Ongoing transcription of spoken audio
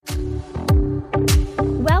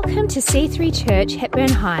to C3 Church,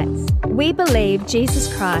 Hepburn Heights. We believe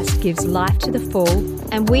Jesus Christ gives life to the full,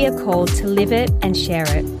 and we are called to live it and share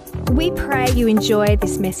it. We pray you enjoy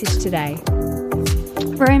this message today.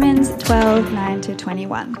 Romans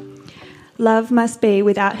 12:9-21. Love must be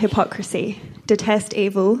without hypocrisy. Detest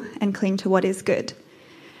evil and cling to what is good.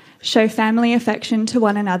 Show family affection to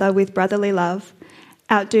one another with brotherly love.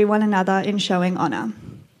 Outdo one another in showing honour.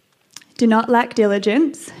 Do not lack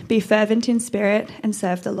diligence. Be fervent in spirit and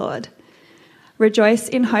serve the Lord. Rejoice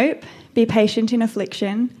in hope. Be patient in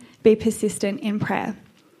affliction. Be persistent in prayer.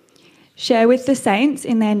 Share with the saints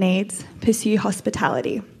in their needs. Pursue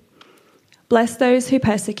hospitality. Bless those who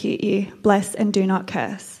persecute you. Bless and do not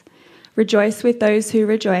curse. Rejoice with those who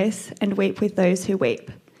rejoice and weep with those who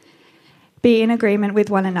weep. Be in agreement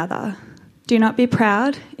with one another. Do not be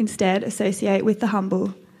proud. Instead, associate with the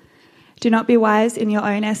humble. Do not be wise in your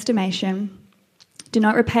own estimation. Do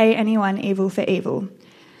not repay anyone evil for evil.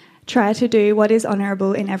 Try to do what is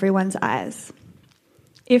honourable in everyone's eyes.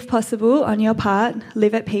 If possible, on your part,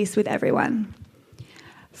 live at peace with everyone.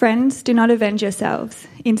 Friends, do not avenge yourselves.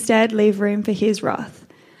 Instead, leave room for his wrath.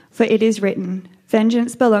 For it is written,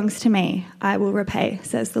 "Vengeance belongs to me, I will repay,"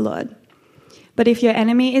 says the Lord. But if your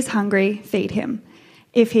enemy is hungry, feed him.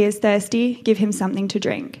 If he is thirsty, give him something to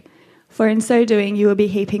drink. For in so doing, you will be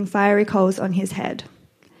heaping fiery coals on his head.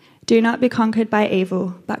 Do not be conquered by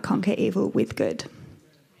evil, but conquer evil with good.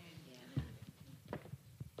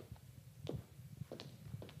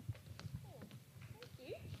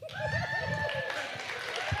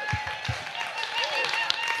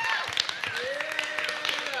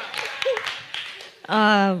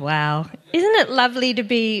 Oh, wow. Isn't it lovely to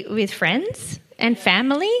be with friends and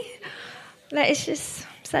family? That is just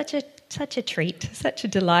such a treat, such a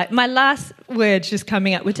delight. My last words just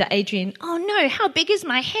coming up were to Adrian, "Oh no, how big is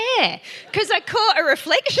my hair?" Because I caught a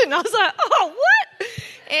reflection. I was like, oh, what?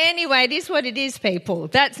 Anyway, it is what it is, people.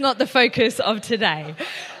 That's not the focus of today.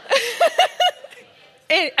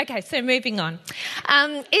 Okay, so moving on.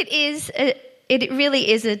 It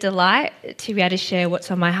really is a delight to be able to share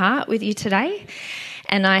what's on my heart with you today.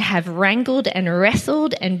 And I have wrangled and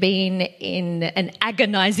wrestled and been in an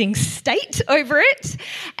agonising state over it,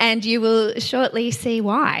 and you will shortly see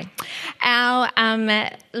why. Our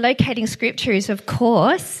locating scripture is, of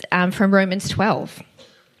course, from Romans 12.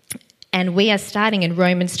 And we are starting in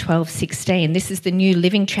Romans 12:16. This is the New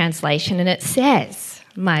Living Translation, and it says,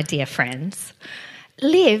 my dear friends,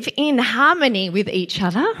 live in harmony with each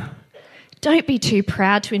other. Don't be too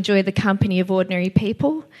proud to enjoy the company of ordinary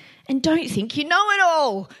people. And don't think you know it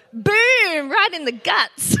all. Boom, right in the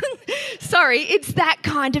guts. Sorry, it's that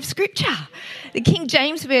kind of scripture. The King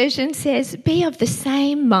James Version says, be of the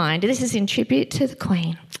same mind. This is in tribute to the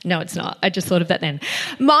Queen. No, it's not. I just thought of that then.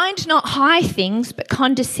 Mind not high things, but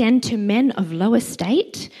condescend to men of low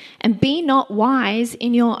estate, and be not wise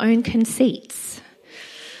in your own conceits.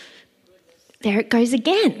 There it goes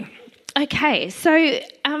again. Okay, so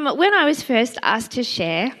when I was first asked to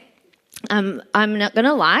share, I'm not going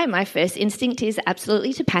to lie, my first instinct is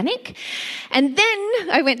absolutely to panic. And then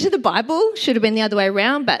I went to the Bible, should have been the other way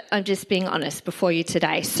around, but I'm just being honest before you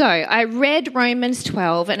today. So I read Romans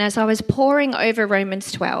 12, and as I was poring over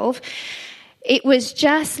Romans 12, it was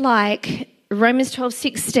just like Romans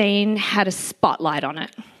 12:16 had a spotlight on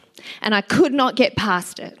it. And I could not get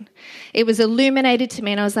past it. It was illuminated to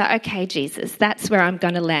me, and I was like, okay, Jesus, that's where I'm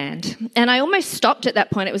going to land. And I almost stopped at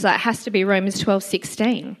that point. It was like, it has to be Romans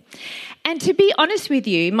 12:16. And to be honest with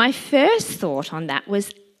you, my first thought on that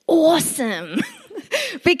was awesome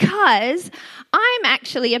because I'm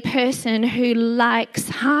actually a person who likes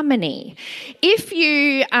harmony. If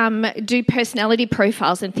you do personality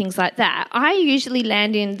profiles and things like that, I usually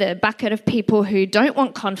land in the bucket of people who don't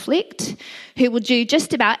want conflict, who will do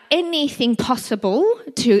just about anything possible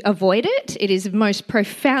to avoid it. It is most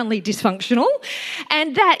profoundly dysfunctional.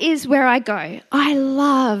 And that is where I go. I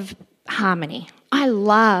love harmony. I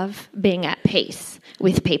love being at peace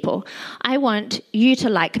with people. I want you to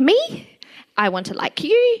like me. I want to like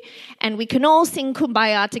you, and we can all sing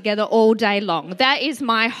Kumbaya together all day long. That is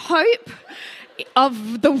my hope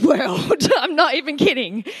of the world. I'm not even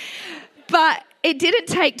kidding. But it didn't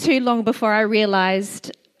take too long before I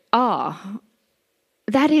realised, that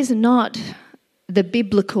is not the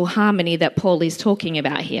biblical harmony that Paul is talking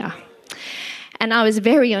about here. And I was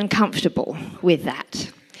very uncomfortable with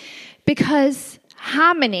that because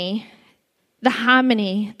the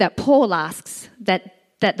harmony that Paul asks,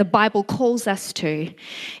 that the Bible calls us to,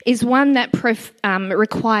 is one that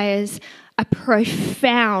requires a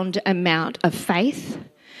profound amount of faith.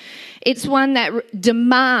 It's one that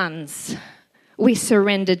demands we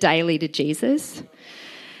surrender daily to Jesus.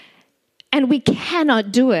 And we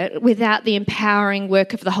cannot do it without the empowering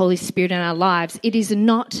work of the Holy Spirit in our lives. It is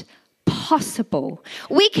not possible.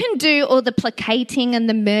 We can do all the placating and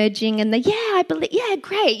the merging and I believe,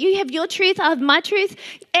 great. You have your truth, I have my truth.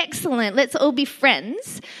 Excellent. Let's all be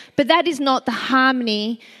friends. But that is not the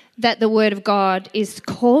harmony that the Word of God is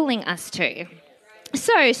calling us to.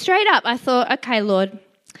 So straight up, I thought, okay, Lord,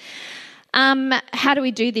 how do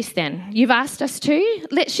we do this then? You've asked us to.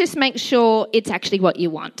 Let's just make sure it's actually what you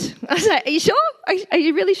want. I was like, are you sure? Are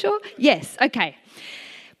you really sure? Yes. Okay.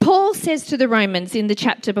 Paul says to the Romans in the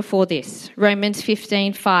chapter before this, Romans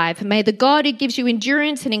 15:5, may the God who gives you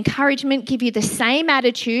endurance and encouragement give you the same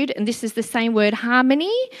attitude, and this is the same word,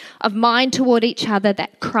 harmony, of mind toward each other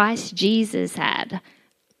that Christ Jesus had.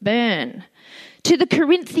 Burn. To the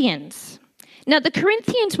Corinthians. Now, the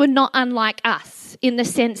Corinthians were not unlike us in the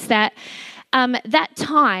sense that that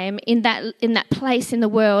time in that place in the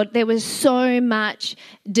world, there was so much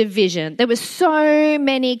division. There was so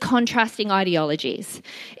many contrasting ideologies.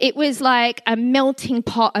 It was like a melting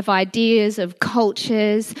pot of ideas, of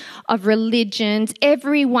cultures, of religions.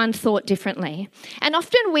 Everyone thought differently. And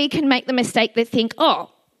often we can make the mistake that think,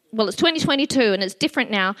 oh, well, it's 2022 and it's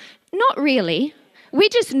different now. Not really. We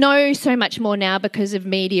just know so much more now because of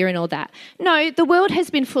media and all that. No, the world has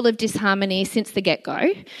been full of disharmony since the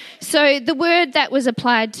get-go. So the word that was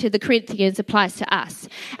applied to the Corinthians applies to us.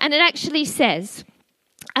 And it actually says,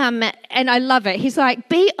 and I love it, he's like,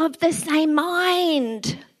 be of the same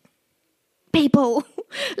mind, people.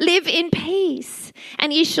 Live in peace.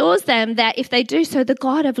 And he assures them that if they do so, the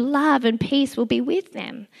God of love and peace will be with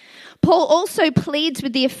them. Paul also pleads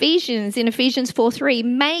with the Ephesians in Ephesians 4:3,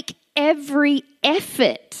 make every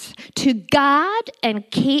effort to guard and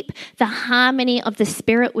keep the harmony of the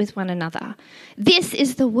Spirit with one another. This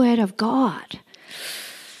is the word of God.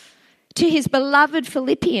 To his beloved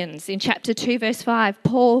Philippians in chapter 2, verse 5,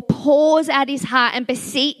 Paul pours out his heart and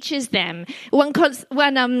beseeches them. One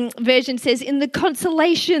version says, in the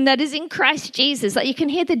consolation that is in Christ Jesus. Like you can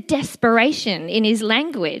hear the desperation in his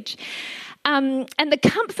language. And the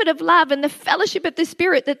comfort of love and the fellowship of the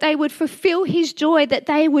Spirit, that they would fulfill his joy, that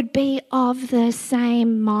they would be of the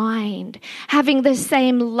same mind, having the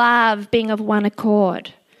same love, being of one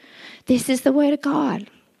accord. This is the word of God.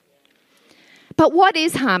 But what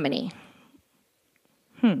is harmony?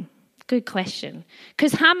 Good question.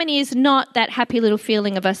 Because harmony is not that happy little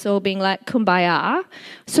feeling of us all being like kumbaya.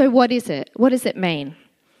 So what is it? What does it mean?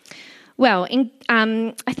 Well,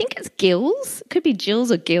 I think it's Gill's, could be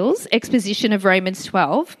Gill's or Gill's, exposition of Romans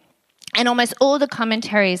 12, and almost all the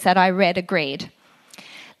commentaries that I read agreed.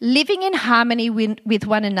 Living in harmony with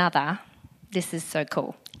one another, this is so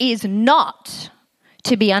cool, is not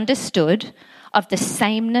to be understood of the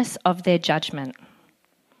sameness of their judgment,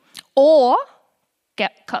 or,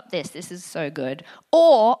 cop this is so good,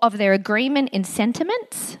 or of their agreement in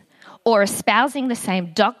sentiments, or espousing the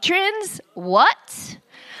same doctrines,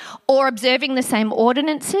 or observing the same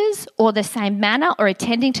ordinances, or the same manner, or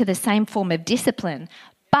attending to the same form of discipline,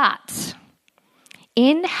 but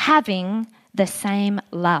in having the same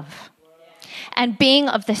love, and being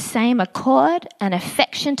of the same accord and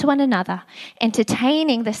affection to one another,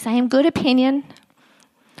 entertaining the same good opinion,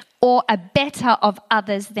 or a better of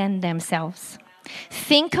others than themselves.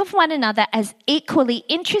 Think of one another as equally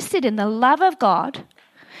interested in the love of God,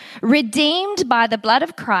 redeemed by the blood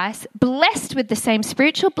of Christ, blessed with the same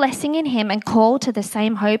spiritual blessing in him, and called to the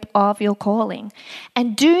same hope of your calling.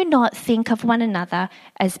 And do not think of one another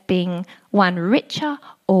as being one richer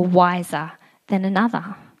or wiser than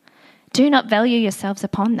another. Do not value yourselves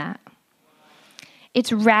upon that.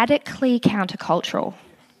 It's radically countercultural.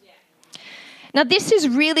 Now, this is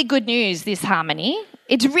really good news, this harmony.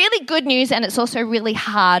 It's really good news, and it's also really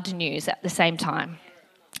hard news at the same time.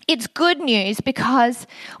 It's good news because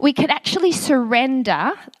we could actually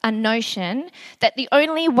surrender a notion that the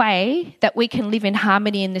only way that we can live in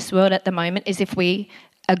harmony in this world at the moment is if we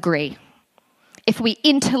agree, if we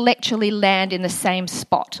intellectually land in the same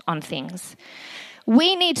spot on things.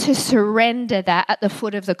 We need to surrender that at the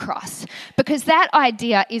foot of the cross, because that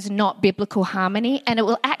idea is not biblical harmony, and it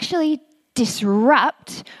will actually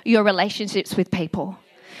disrupt your relationships with people.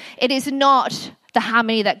 It is not the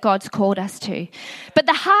harmony that God's called us to. But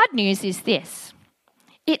the hard news is this: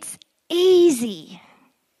 it's easy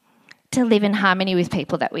to live in harmony with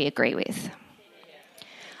people that we agree with.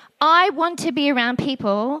 I want to be around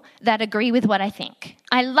people that agree with what I think.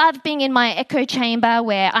 I love being in my echo chamber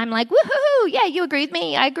where I'm like, woohoo, yeah, you agree with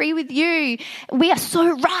me, I agree with you. We are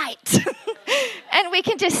so right. And we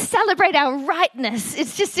can just celebrate our rightness.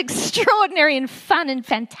 It's just extraordinary and fun and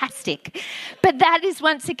fantastic. But that is,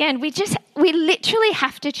 once again, we literally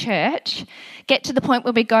have to, church, get to the point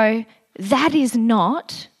where we go, That is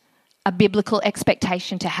not a biblical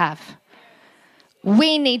expectation to have.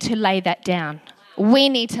 We need to lay that down. We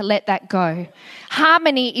need to let that go.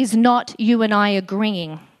 Harmony is not you and I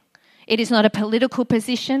agreeing. It is not a political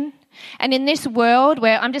position. And in this world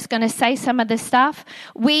where I'm just going to say some of the stuff,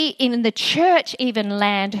 we in the church even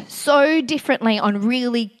land so differently on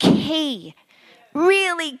really key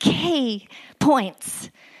points.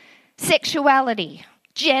 Sexuality,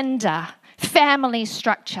 gender, family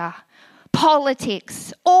structure,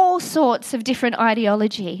 politics, all sorts of different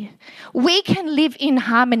ideology. We can live in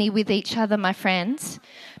harmony with each other, my friends,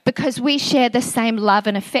 because we share the same love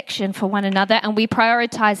and affection for one another and we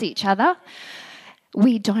prioritize each other.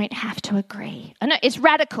 We don't have to agree. I know it's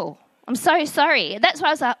radical. I'm so sorry. That's why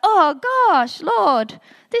I was like, oh gosh, Lord,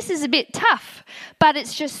 this is a bit tough. But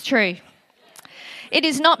it's just true. It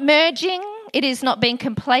is not merging. It is not being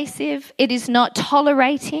complacent. It is not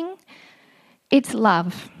tolerating. It's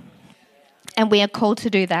love. And we are called to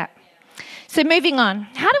do that. So moving on,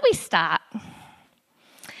 how do we start?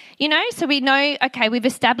 So we know, okay, we've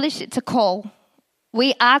established it's a call.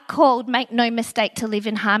 We are called, make no mistake, to live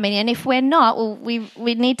in harmony. And if we're not, well,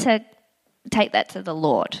 we need to take that to the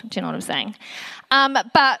Lord. Do you know what I'm saying?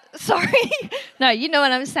 No, you know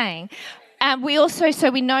what I'm saying. We also, so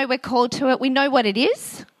we know we're called to it. We know what it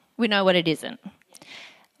is. We know what it isn't.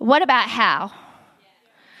 What about how?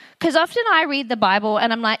 Because often I read the Bible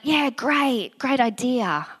and I'm like, yeah, great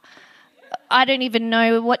idea. I don't even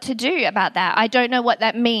know what to do about that. I don't know what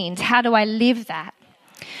that means. How do I live that?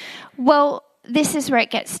 Well, this is where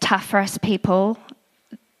it gets tough for us people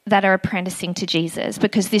that are apprenticing to Jesus,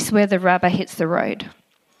 because this is where the rubber hits the road.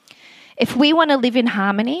 If we want to live in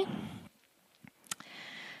harmony,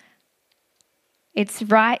 it's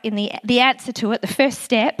right in the answer to it. The first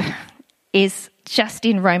step is just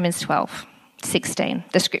in Romans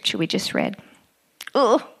 12:16, the scripture we just read.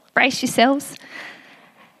 Oh, brace yourselves.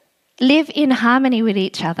 Live in harmony with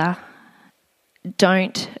each other.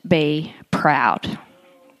 Don't be proud.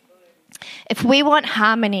 If we want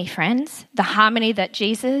harmony, friends, the harmony that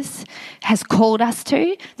Jesus has called us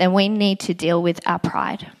to, then we need to deal with our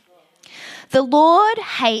pride. The Lord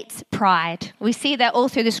hates pride. We see that all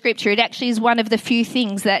through the scripture. It actually is one of the few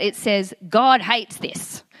things that it says, God hates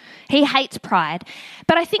this. He hates pride.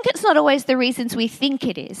 But I think it's not always the reasons we think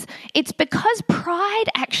it is. It's because pride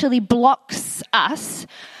actually blocks us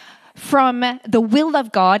from the will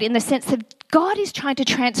of God, in the sense that God is trying to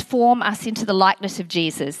transform us into the likeness of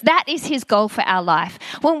Jesus. That is his goal for our life.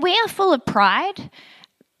 When we are full of pride,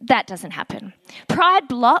 that doesn't happen. Pride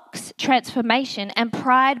blocks transformation, and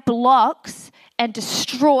pride blocks and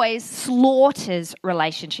destroys, slaughters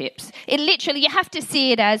relationships. It literally, you have to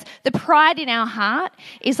see it as the pride in our heart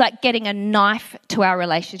is like getting a knife to our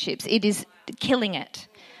relationships. It is killing it.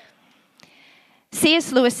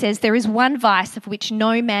 C.S. Lewis says, there is one vice of which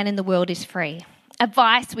no man in the world is free. A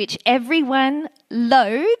vice which everyone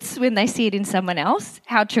loathes when they see it in someone else.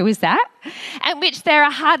 How true is that? And which there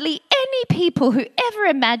are hardly any people who ever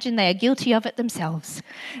imagine they are guilty of it themselves.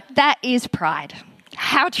 That is pride.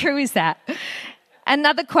 How true is that?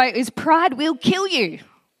 Another quote is, pride will kill you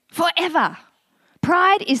forever.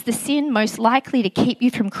 Pride is the sin most likely to keep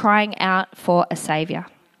you from crying out for a saviour.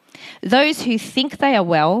 Those who think they are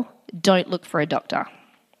well don't look for a doctor.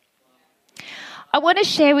 I want to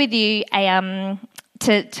share with you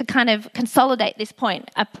to kind of consolidate this point,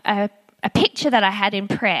 a picture that I had in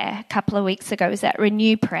prayer a couple of weeks ago. Was at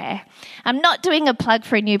Renew Prayer. I'm not doing a plug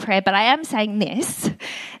for Renew Prayer, but I am saying this,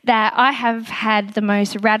 that I have had the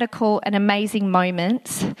most radical and amazing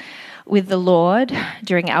moments with the Lord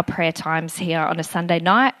during our prayer times here on a Sunday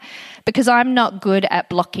night, because I'm not good at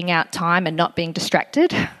blocking out time and not being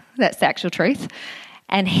distracted. That's the actual truth.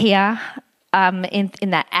 And here, in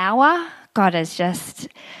that hour, God has just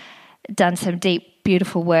done some deep,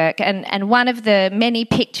 beautiful work. And one of the many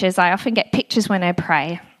pictures, I often get pictures when I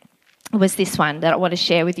pray, was this one that I want to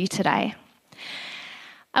share with you today.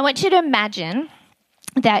 I want you to imagine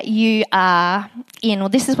that you are in, well,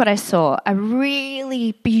 this is what I saw, a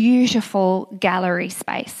really beautiful gallery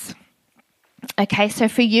space. Okay, so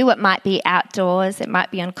for you it might be outdoors, it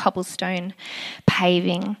might be on cobblestone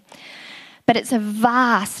paving. But it's a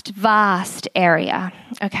vast, vast area,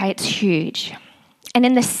 okay? It's huge. And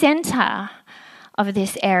in the centre of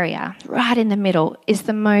this area, right in the middle, is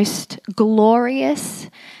the most glorious,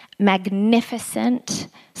 magnificent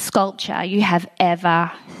sculpture you have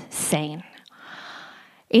ever seen.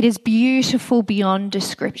 It is beautiful beyond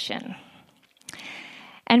description.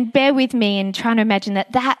 And bear with me in trying to imagine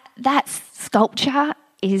that sculpture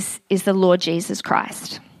is the Lord Jesus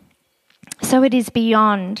Christ. So it is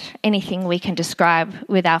beyond anything we can describe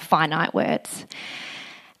with our finite words.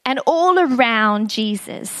 And all around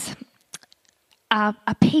Jesus are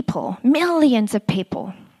people, millions of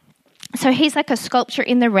people. So he's like a sculpture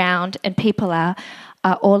in the round, and people are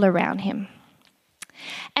all around him.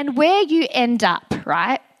 And where you end up,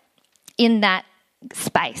 right, in that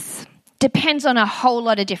space depends on a whole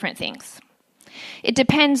lot of different things. It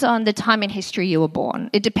depends on the time in history you were born.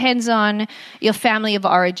 It depends on your family of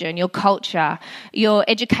origin, your culture, your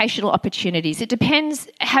educational opportunities. It depends,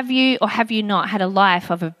 have you or have you not had a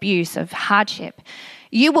life of abuse, of hardship?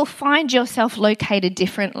 You will find yourself located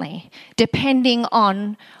differently depending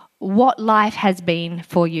on what life has been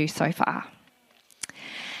for you so far.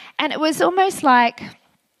 And it was almost like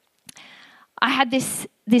I had this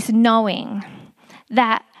knowing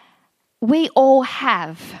that we all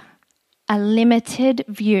have a limited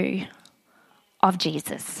view of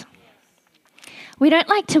Jesus. We don't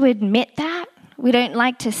like to admit that. We don't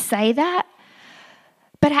like to say that.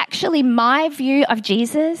 But actually, my view of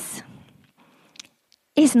Jesus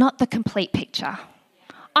is not the complete picture.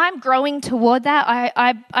 I'm growing toward that.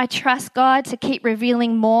 I trust God to keep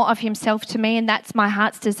revealing more of himself to me, and that's my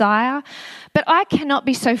heart's desire. But I cannot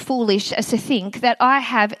be so foolish as to think that I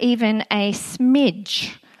have even a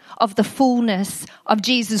smidge of the fullness of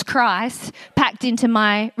Jesus Christ packed into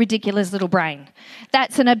my ridiculous little brain.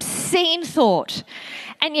 That's an obscene thought.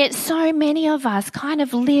 And yet so many of us kind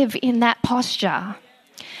of live in that posture.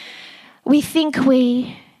 We think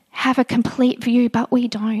we have a complete view, but we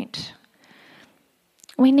don't.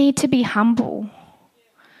 We need to be humble.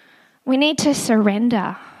 We need to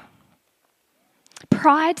surrender.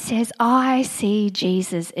 Pride says, I see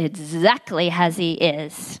Jesus exactly as he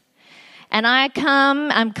is. And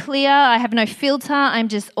I'm clear, I have no filter, I'm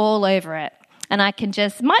just all over it. And I can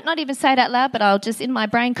just, might not even say it out loud, but I'll just in my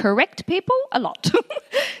brain correct people a lot. Do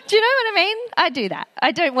you know what I mean? I do that.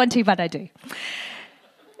 I don't want to, but I do.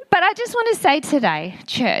 But I just want to say today,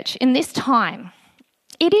 church, in this time,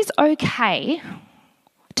 it is okay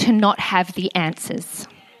to not have the answers.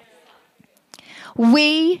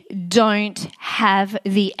 We don't have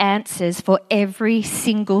the answers for every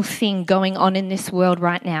single thing going on in this world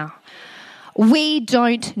right now. We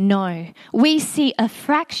don't know. We see a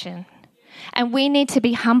fraction, and we need to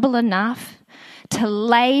be humble enough to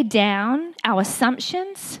lay down our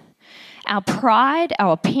assumptions, our pride,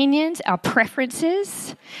 our opinions, our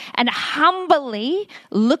preferences, and humbly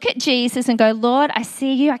look at Jesus and go, Lord, I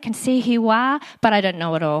see you, I can see who you are, but I don't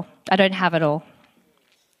know it all. I don't have it all.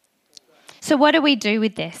 So what do we do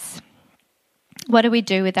with this? What do we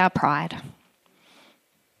do with our pride?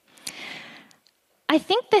 I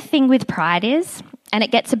think the thing with pride is, and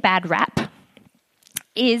it gets a bad rap,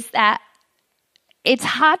 is that it's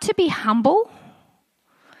hard to be humble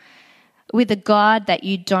with a God that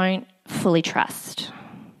you don't fully trust.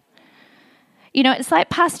 You know, it's like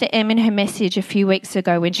Pastor Em in her message a few weeks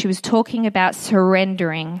ago when she was talking about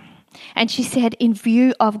surrendering. And she said, in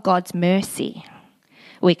view of God's mercy,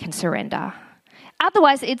 we can surrender.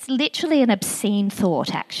 Otherwise, it's literally an obscene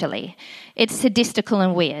thought, actually. It's sadistical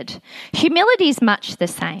and weird. Humility is much the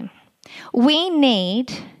same. We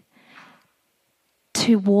need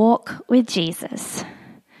to walk with Jesus.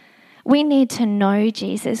 We need to know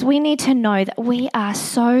Jesus. We need to know that we are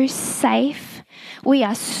so safe. We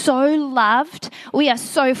are so loved. We are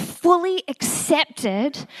so fully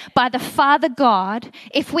accepted by the Father God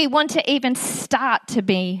if we want to even start to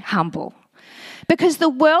be humble. Because the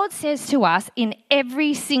world says to us in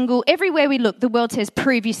everywhere we look, the world says,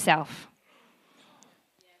 prove yourself.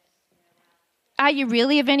 Are you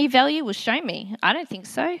really of any value? Well, show me. I don't think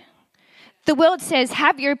so. The world says,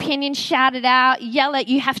 have your opinion, shout it out, yell it,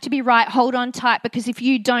 you have to be right, hold on tight, because if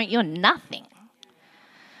you don't, you're nothing.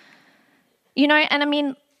 You know, and I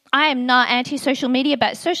mean, I am not anti-social media,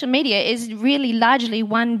 but social media is really largely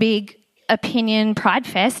one big opinion pride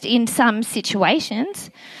fest in some situations.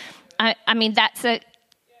 I mean, that's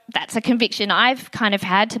a conviction I've kind of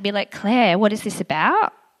had to be like, Claire, what is this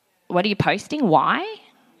about? What are you posting? Why?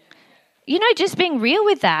 You know, just being real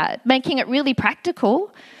with that, making it really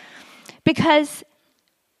practical, because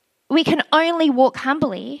we can only walk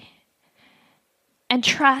humbly and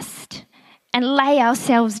trust and lay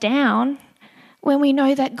ourselves down when we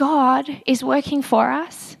know that God is working for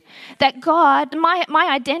us, that God, my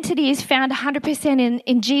identity is found 100%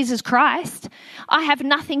 in Jesus Christ. I have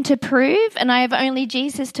nothing to prove and I have only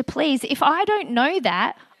Jesus to please. If I don't know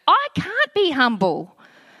that, I can't be humble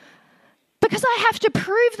because I have to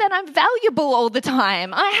prove that I'm valuable all the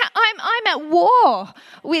time. I'm at war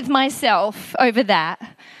with myself over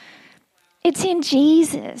that. It's in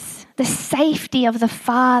Jesus, the safety of the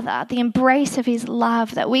Father, the embrace of his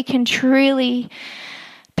love, that we can truly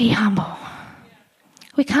be humble.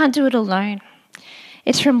 We can't do it alone.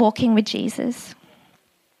 It's from walking with Jesus.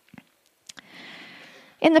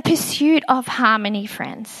 In the pursuit of harmony,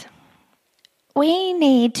 friends, we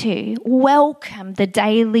need to welcome the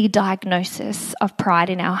daily diagnosis of pride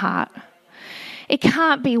in our heart. It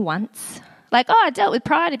can't be once. Like, I dealt with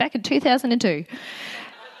pride back in 2002.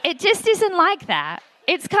 It just isn't like that.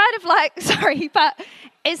 It's kind of like, but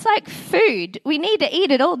it's like food. We need to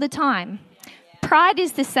eat it all the time. Pride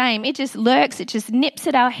is the same. It just lurks. It just nips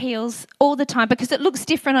at our heels all the time because it looks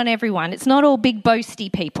different on everyone. It's not all big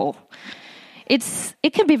boasty people.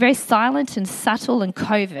 It can be very silent and subtle and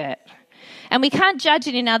covert. And we can't judge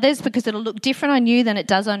it in others because it'll look different on you than it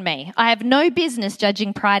does on me. I have no business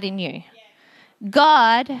judging pride in you.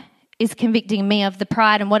 God is convicting me of the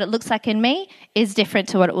pride, and what it looks like in me is different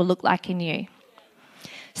to what it will look like in you.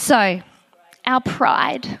 So, our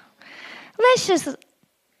pride, let's just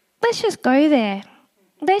go there.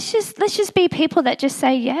 Let's just be people that just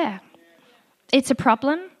say, yeah, it's a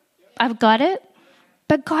problem. I've got it.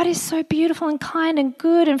 But God is so beautiful and kind and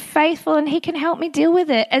good and faithful, and he can help me deal with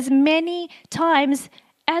it as many times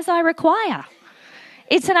as I require.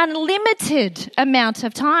 It's an unlimited amount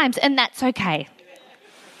of times, and that's okay.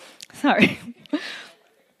 Sorry.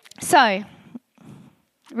 So,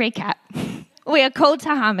 recap. We are called to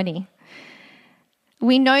harmony.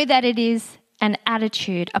 We know that it is an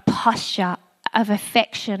attitude, a posture of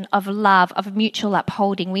affection, of love, of mutual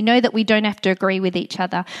upholding. We know that we don't have to agree with each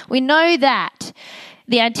other. We know that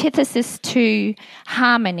the antithesis to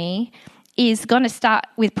harmony is going to start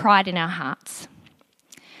with pride in our hearts.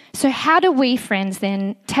 So how do we, friends,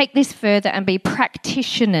 then take this further and be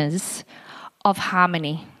practitioners of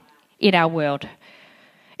harmony in our world?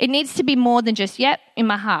 It needs to be more than just, in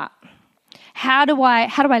my heart. How do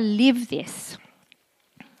I live this?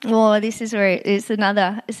 Well, this is where it's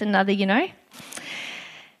another,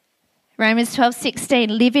 Romans 12:16,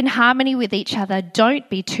 live in harmony with each other. Don't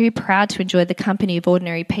be too proud to enjoy the company of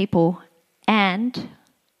ordinary people. And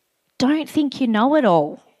don't think you know it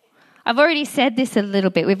all. I've already said this a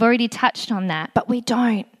little bit. We've already touched on that. But we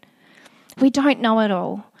don't. We don't know it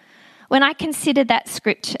all. When I consider that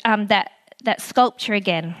that sculpture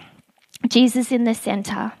again, Jesus in the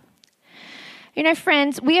center.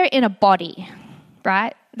 Friends, we are in a body,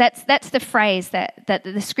 right? That's the phrase that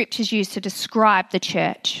the scriptures use to describe the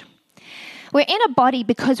church. We're in a body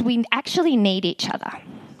because we actually need each other.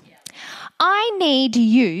 I need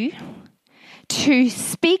you to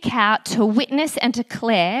speak out, to witness and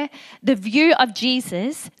declare the view of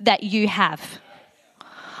Jesus that you have.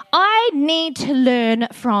 I need to learn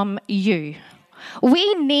from you.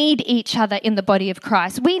 We need each other in the body of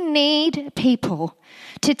Christ. We need people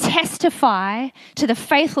to testify to the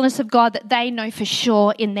faithfulness of God that they know for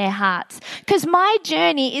sure in their hearts. Because my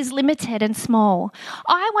journey is limited and small.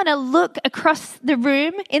 I want to look across the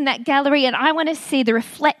room in that gallery and I want to see the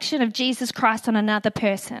reflection of Jesus Christ on another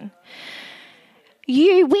person.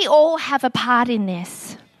 We all have a part in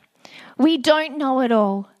this. We don't know it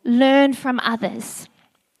all. Learn from others.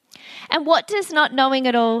 And what does not knowing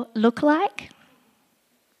it all look like?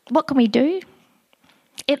 What can we do?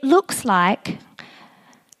 It looks like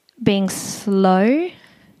being slow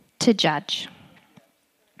to judge.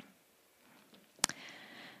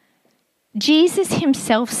 Jesus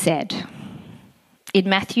himself said in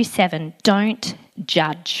Matthew 7, don't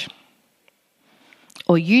judge,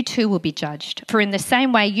 or you too will be judged. For in the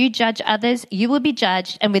same way you judge others, you will be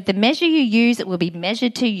judged, and with the measure you use, it will be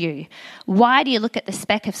measured to you. Why do you look at the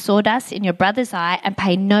speck of sawdust in your brother's eye and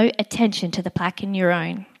pay no attention to the plank in your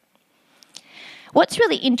own? What's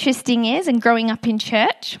really interesting is, and growing up in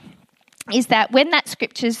church, is that when that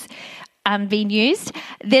scripture's being used,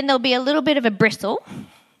 then there'll be a little bit of a bristle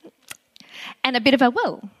and a bit of a,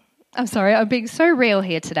 I'm sorry, I'm being so real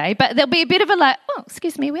here today, but there'll be a bit of a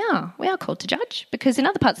excuse me, we are called to judge, because in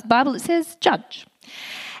other parts of the Bible it says judge.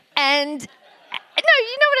 And no,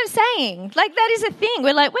 you know what I'm saying? Like, that is a thing.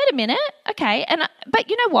 We're like, wait a minute, okay. But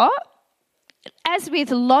you know what? As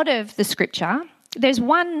with a lot of the scripture, there's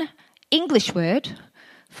one English word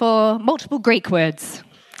for multiple Greek words.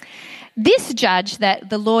 This judge that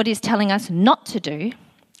the Lord is telling us not to do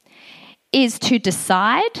is to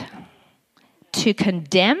decide, to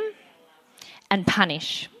condemn, and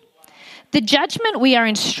punish. The judgment we are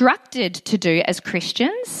instructed to do as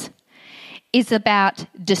Christians is about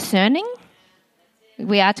discerning.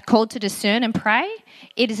 We are called to discern and pray.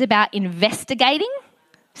 It is about investigating.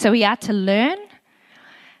 So we are to learn.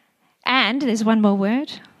 And there's one more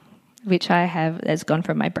word, which has gone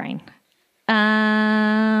from my brain.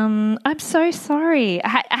 I'm so sorry.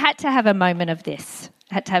 I had to have a moment of this.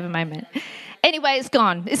 Anyway, it's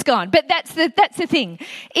gone. But that's the thing.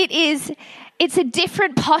 It's a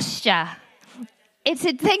different posture.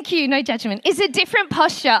 Thank you, no judgment. It's a different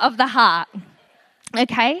posture of the heart,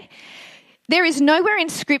 okay? There is nowhere in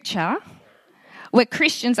Scripture where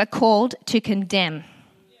Christians are called to condemn.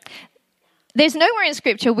 There's nowhere in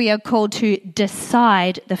Scripture we are called to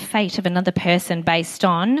decide the fate of another person based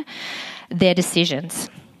on their decisions.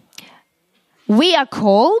 We are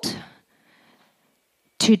called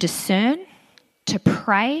to discern, to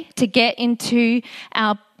pray, to get into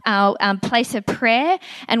our place of prayer,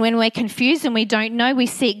 and when we're confused and we don't know, we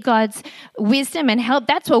seek God's wisdom and help.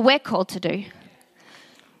 That's what we're called to do.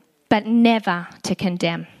 But never to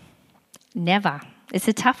condemn. Never. It's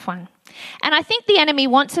a tough one. And I think the enemy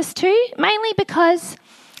wants us to, mainly because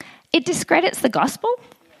it discredits the gospel.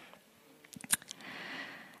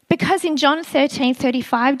 Because in John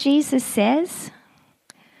 13:35, Jesus says,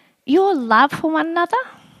 your love for one another,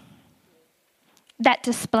 that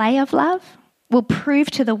display of love, will prove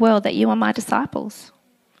to the world that you are my disciples.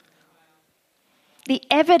 The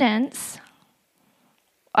evidence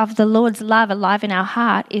of the Lord's love alive in our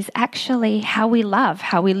heart is actually how we love,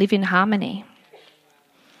 how we live in harmony.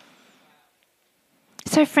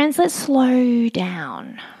 So friends, let's slow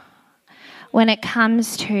down when it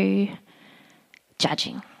comes to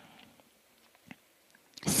judging.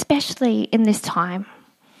 Especially in this time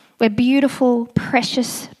where beautiful,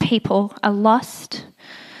 precious people are lost,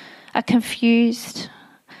 are confused,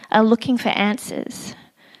 are looking for answers.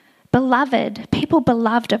 Beloved, people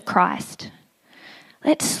beloved of Christ,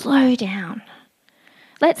 let's slow down.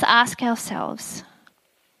 Let's ask ourselves,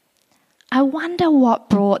 I wonder what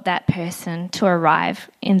brought that person to arrive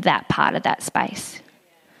in that part of that space.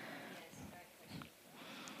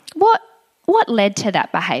 What led to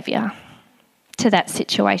that behaviour, to that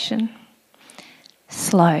situation?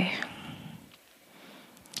 Slow.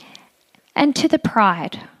 And to the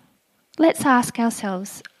pride, let's ask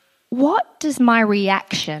ourselves, what does my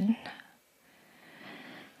reaction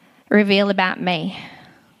reveal about me?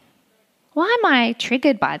 Why am I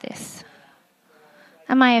triggered by this?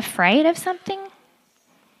 Am I afraid of something?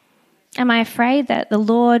 Am I afraid that the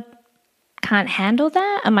Lord can't handle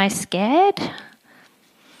that? Am I scared?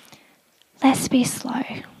 Let's be slow.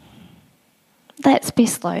 Let's be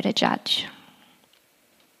slow to judge.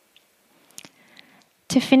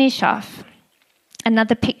 To finish off,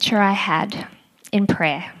 another picture I had in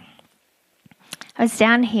prayer. I was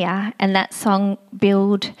down here and that song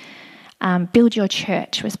Build Your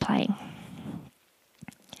Church was playing.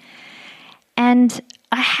 And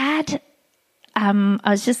I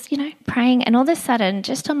was just, praying, and all of a sudden,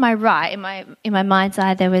 just on my right, in my mind's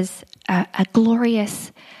eye, there was a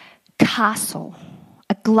glorious castle,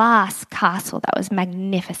 a glass castle that was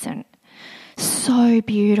magnificent, so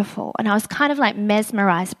beautiful. And I was kind of like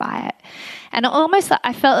mesmerised by it. And almost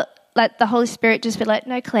I felt like the Holy Spirit just be like,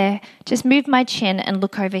 no, Claire, just move my chin and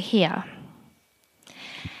look over here.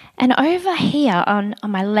 And over here on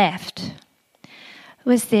my left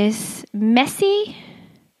was this messy,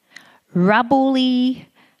 rubbly,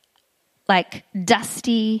 like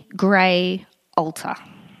dusty grey altar.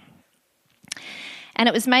 And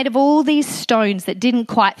it was made of all these stones that didn't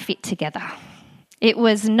quite fit together. It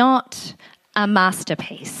was not a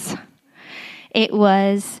masterpiece. It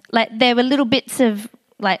was like there were little bits of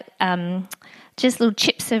just little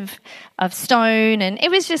chips of stone, and it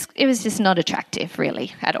was just not attractive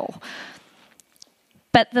really at all.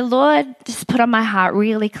 But the Lord just put on my heart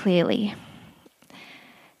really clearly,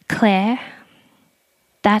 Claire,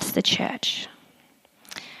 that's the church.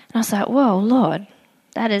 And I was like, whoa, Lord,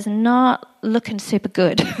 that is not looking super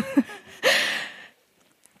good.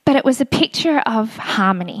 But it was a picture of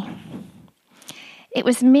harmony. It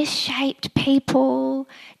was misshaped people,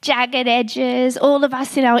 jagged edges, all of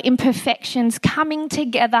us in our imperfections coming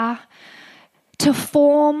together to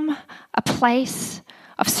form a place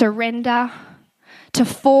of surrender, to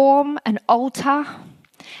form an altar.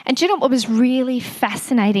 And do you know what was really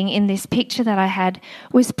fascinating in this picture that I had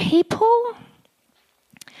was people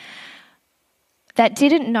that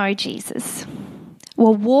didn't know Jesus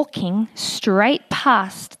were walking straight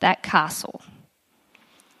past that castle,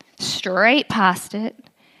 straight past it,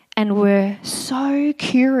 and were so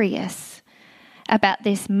curious about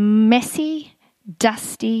this messy,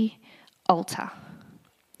 dusty altar.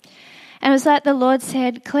 And it was like the Lord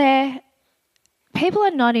said, Claire, people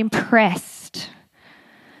are not impressed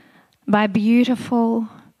by beautiful,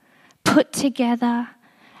 put together,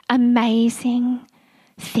 amazing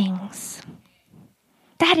things.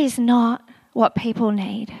 That is not what people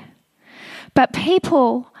need. But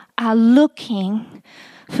people are looking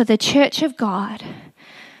for the church of God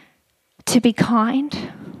to be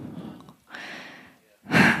kind.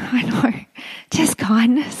 I know, just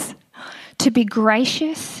kindness. To be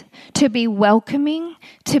gracious, to to be welcoming,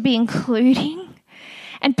 to be including.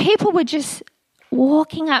 And people were just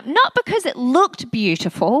walking up, not because it looked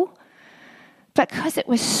beautiful, but because it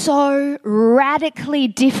was so radically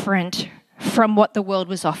different from what the world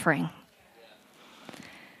was offering.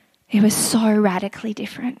 It was so radically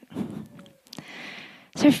different.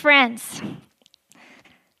 So friends,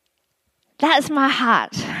 that's my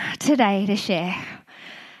heart today to share.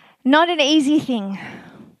 Not an easy thing,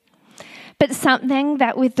 but something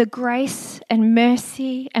that with the grace and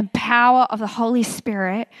mercy and power of the Holy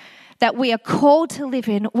Spirit that we are called to live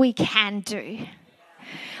in, we can do.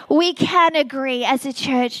 We can agree as a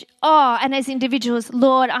church, and as individuals,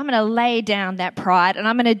 Lord, I'm going to lay down that pride and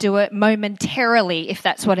I'm going to do it momentarily if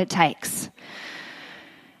that's what it takes.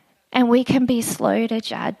 And we can be slow to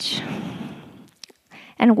judge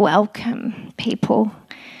and welcome people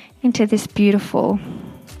into this beautiful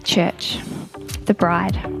church, the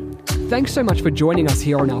bride. Thanks so much for joining us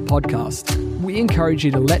here on our podcast. We encourage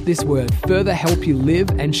you to let this word further help you live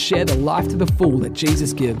and share the life to the full that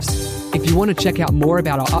Jesus gives. If you want to check out more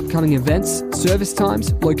about our upcoming events, service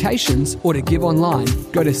times, locations, or to give online,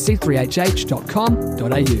 go to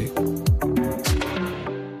c3hh.com.au.